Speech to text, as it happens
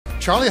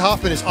Charlie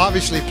Hoffman is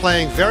obviously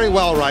playing very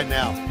well right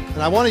now,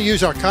 and I want to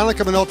use our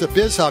Konica Minolta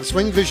BizHub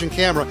Swing Vision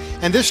camera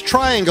and this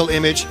triangle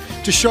image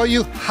to show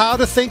you how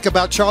to think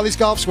about Charlie's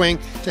golf swing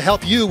to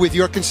help you with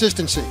your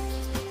consistency.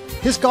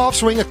 His golf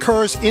swing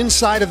occurs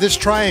inside of this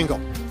triangle.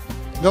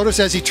 Notice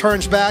as he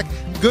turns back,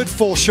 good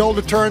full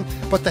shoulder turn,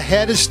 but the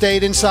head has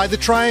stayed inside the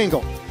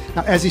triangle.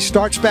 Now as he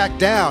starts back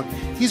down,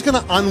 he's going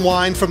to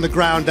unwind from the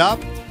ground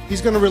up. He's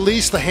going to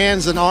release the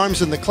hands and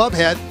arms and the club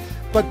head,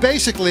 but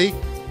basically,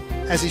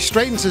 as he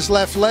straightens his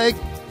left leg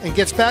and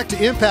gets back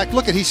to impact,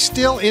 look at, he's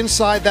still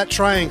inside that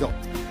triangle.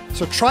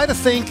 So try to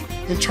think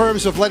in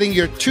terms of letting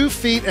your 2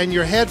 feet and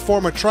your head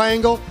form a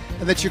triangle,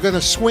 and that you're going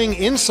to swing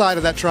inside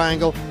of that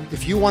triangle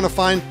if you want to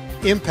find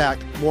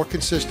impact more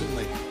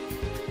consistently.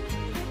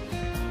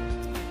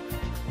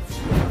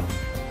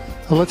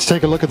 Well, let's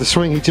take a look at the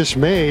swing he just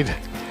made.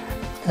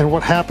 And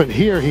what happened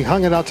here, he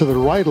hung it out to the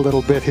right a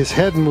little bit. His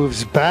head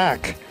moves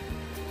back.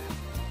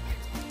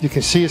 You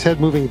can see his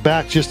head moving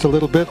back just a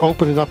little bit,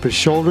 opening up his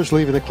shoulders,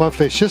 leaving the club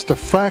face just a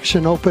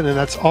fraction open, and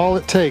that's all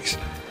it takes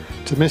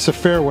to miss a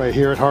fairway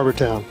here at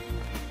Harbortown.